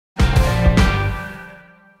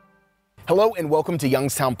Hello and welcome to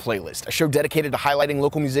Youngstown Playlist, a show dedicated to highlighting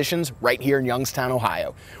local musicians right here in Youngstown,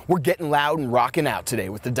 Ohio. We're getting loud and rocking out today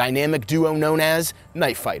with the dynamic duo known as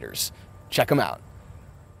Night Fighters. Check them out.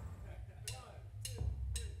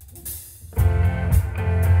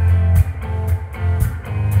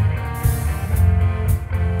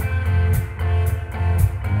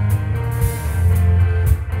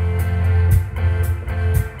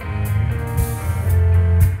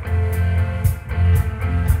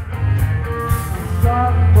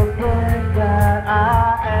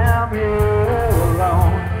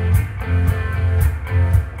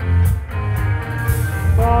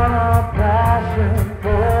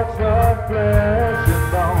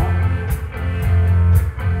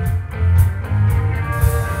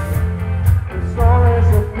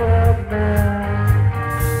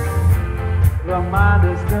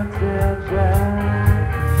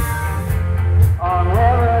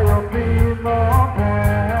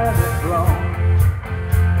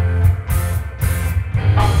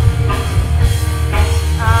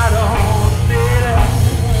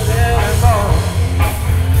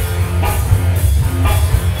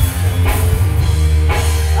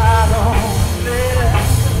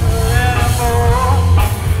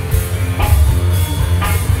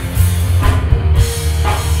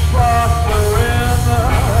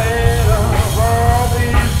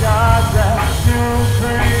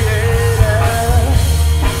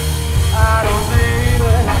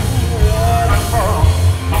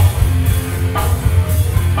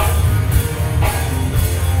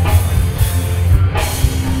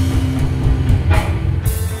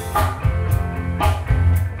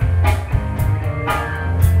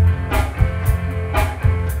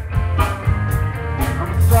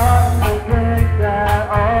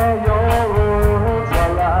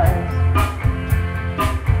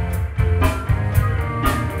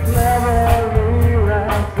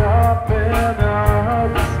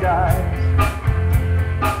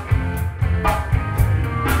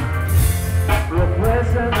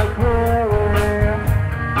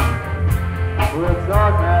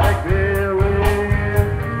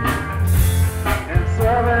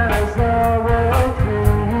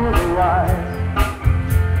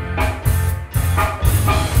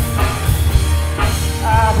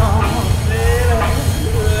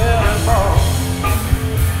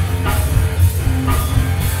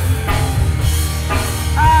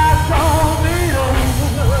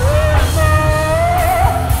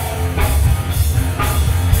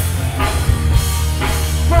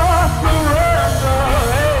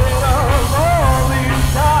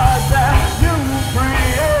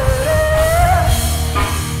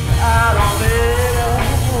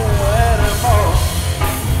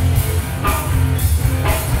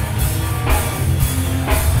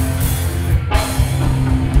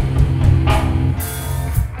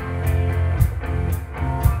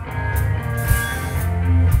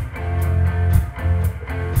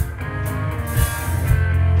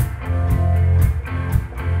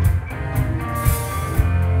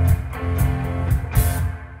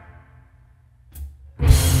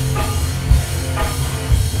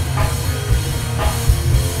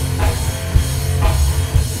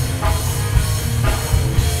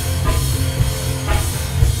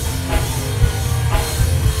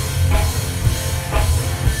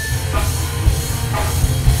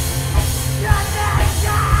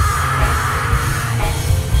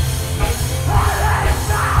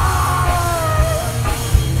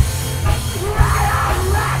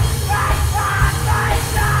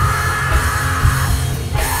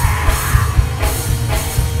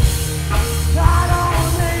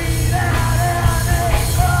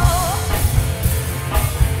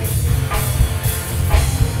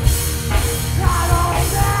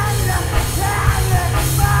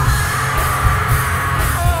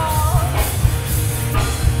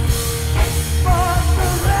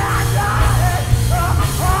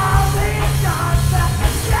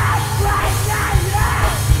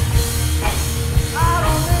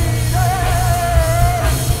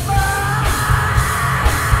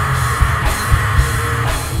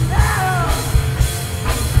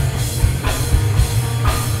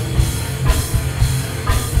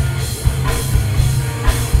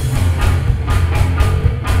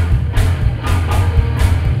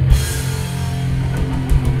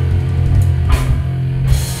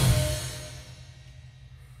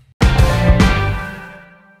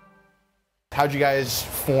 How'd you guys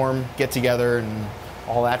form, get together, and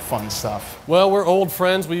all that fun stuff? Well, we're old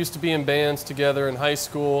friends. We used to be in bands together in high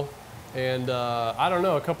school. And I don't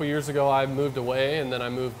know, a couple years ago I moved away and then I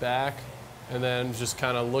moved back. And then just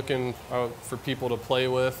kind of looking for people to play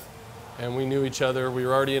with. And we knew each other. We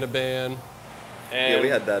were already in a band. And yeah, we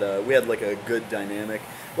had that. We had like a good dynamic.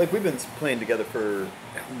 Like we've been playing together for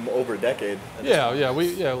over a decade.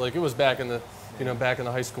 Like it was back in the, back in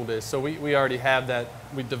the high school days. So we already had that.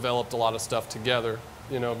 We developed a lot of stuff together,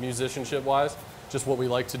 musicianship wise, just what we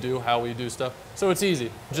like to do, how we do stuff. So it's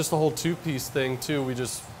easy. Just the whole two-piece thing too.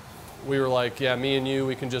 We were like, yeah, me and you,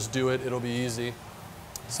 we can just do it. It'll be easy.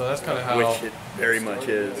 So that's kind of how. Which it very much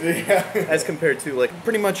is. Yeah. As compared to like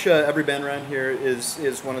pretty much every band around here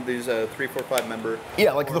is one of these 3, 4, 5 member.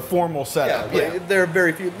 Yeah, like the formal setup. Yeah, there are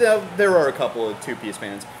very few. There are a couple of two-piece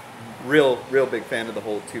bands. Real big fan of the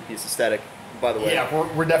whole two-piece aesthetic. By the way. Yeah,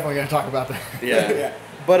 we're definitely going to talk about that. Yeah.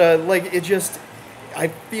 But like it just, I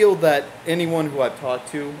feel that anyone who I've talked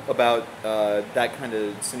to about that kind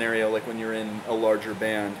of scenario, like when you're in a larger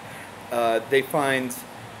band, they find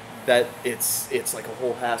that it's like a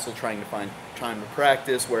whole hassle trying to find time to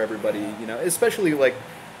practice where everybody, especially like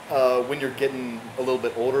when you're getting a little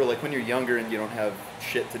bit older, like when you're younger and you don't have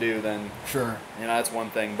shit to do, then sure, that's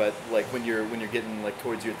one thing. But like when you're getting like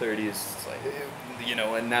towards your 30s, it's like,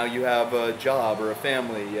 and now you have a job or a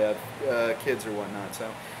family, you have kids or whatnot.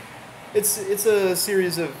 So it's a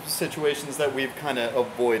series of situations that we've kind of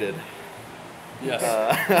avoided.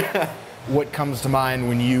 Yes. What comes to mind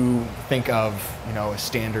when you think of, a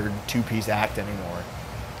standard two-piece act anymore?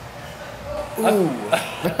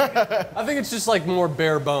 I think it's just like more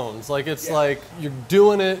bare bones. Like it's like you're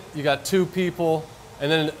doing it, you got 2 people,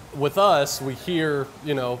 and then with us, we hear,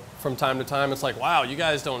 from time to time, it's like, wow, you're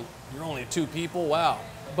only 2 people, wow.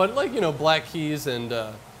 But like, Black Keys and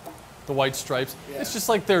the White Stripes, it's just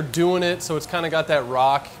like they're doing it, so it's kind of got that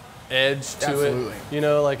rock edge to Absolutely. it.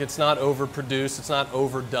 Like it's not overproduced, it's not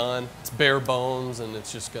overdone, it's bare bones, and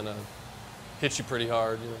it's just gonna hit you pretty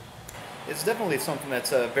hard. It's definitely something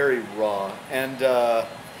that's very raw, and I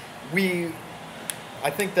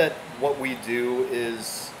think that what we do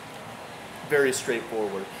is very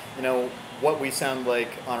straightforward. What we sound like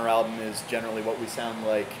on our album is generally what we sound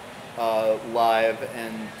like live,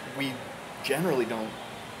 and we generally don't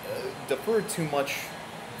defer too much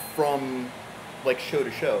from like show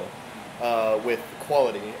to show with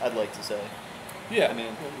quality, I'd like to say. Yeah. I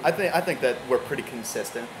mean, I think that we're pretty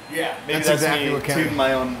consistent. Yeah, Maybe that's that's exactly me what counts. tooting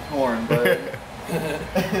my own horn, but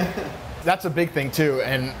That's a big thing too,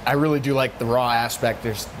 and I really do like the raw aspect.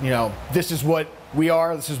 There's, this is what we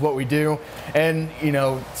are, this is what we do, and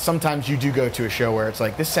sometimes you do go to a show where it's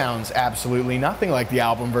like, this sounds absolutely nothing like the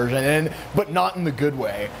album version, but not in the good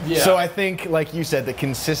way. Yeah. So I think, like you said, the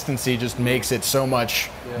consistency just makes it so much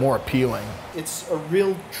more appealing. it's a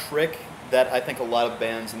real trick that I think a lot of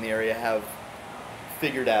bands in the area have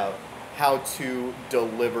figured out how to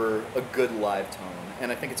deliver a good live tone,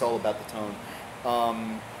 and I think it's all about the tone.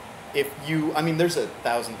 There's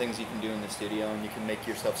 1,000 things you can do in the studio, and you can make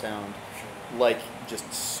yourself sound like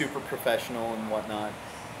just super professional and whatnot.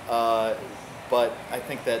 But I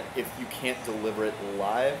think that if you can't deliver it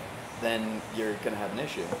live, then you're gonna have an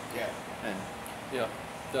issue. Yeah. And, Yeah,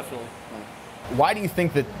 definitely. Why do you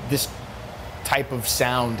think that this type of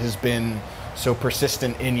sound has been so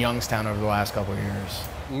persistent in Youngstown over the last couple of years?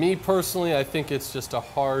 Me personally, I think it's just a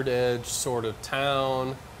hard-edged sort of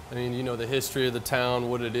town. I mean, the history of the town,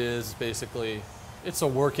 what it is, basically, it's a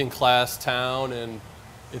working-class town, and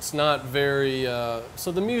it's not very,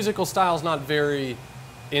 so the musical style is not very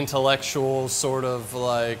intellectual, sort of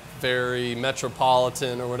like very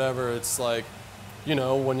metropolitan or whatever. It's like,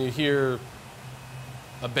 when you hear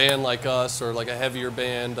a band like us or like a heavier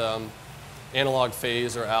band, Analog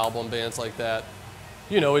Phase or album bands like that,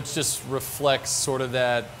 it just reflects sort of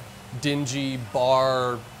that dingy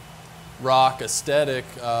bar rock aesthetic.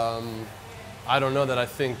 I don't know, that I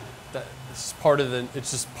think that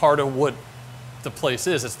it's just part of what the place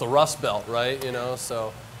is. It's the Rust Belt, right?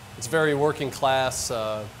 So it's very working class,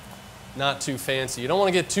 not too fancy. You don't want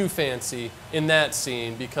to get too fancy in that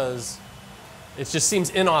scene because it just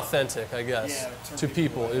seems inauthentic, I guess, to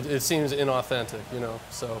people. It seems inauthentic,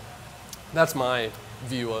 so that's my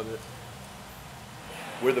view of it.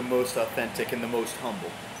 we're the most authentic and the most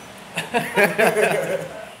humble.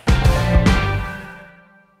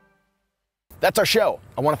 That's our show.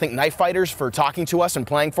 I want to thank Knife Fighters for talking to us and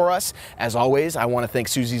playing for us. As always, I want to thank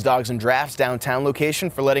Suzie's Dogs and Drafts downtown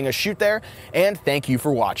location for letting us shoot there, and thank you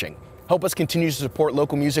for watching. Help us continue to support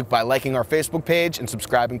local music by liking our Facebook page and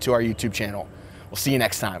subscribing to our YouTube channel. We'll see you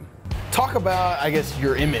next time. Talk about, I guess,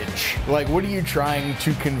 your image. Like, what are you trying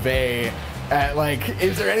to convey?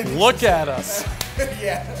 Is there anything? Look at us.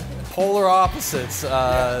 Yeah. Polar opposites,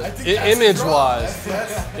 image-wise.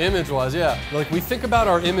 Image-wise, yeah. Like, we think about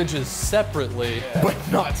our images separately, But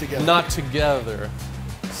not together. not together.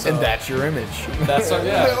 And that's your image. That's our,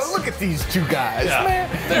 yeah. Look at these two guys, Yeah.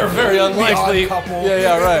 man. They're very unlikely. The odd couple.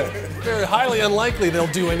 Yeah, right. Very highly unlikely they'll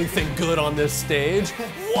do anything good on this stage.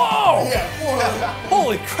 Whoa!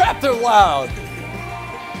 Holy crap, they're loud.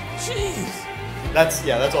 Jeez.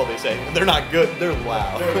 That's all they say. They're not good. They're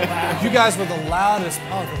loud. You guys were the loudest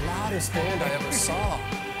band I ever saw.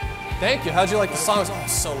 Thank you. How'd you like the songs? Oh,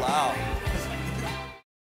 so loud.